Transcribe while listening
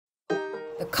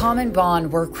common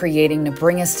bond we're creating to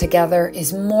bring us together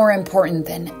is more important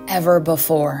than ever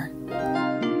before.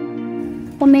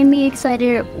 What made me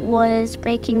excited was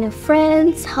making new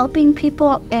friends, helping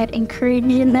people, and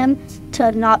encouraging them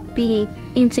to not be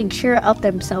insecure of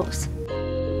themselves.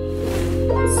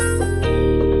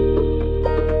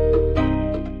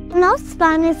 Most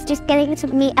fun is just getting to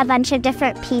meet a bunch of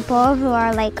different people who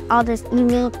are like all this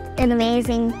unique and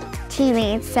amazing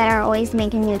teammates that are always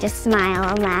making you just smile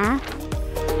and laugh.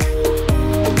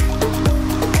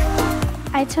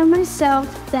 I tell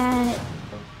myself that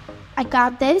I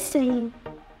got this and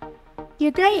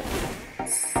you're great.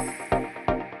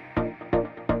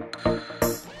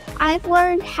 I've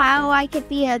learned how I could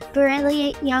be a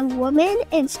brilliant young woman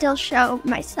and still show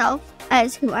myself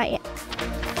as who I am.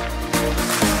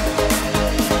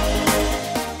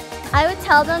 I would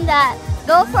tell them that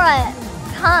go for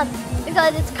it, come,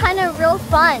 because it's kind of real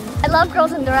fun. I love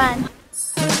Girls on the Run.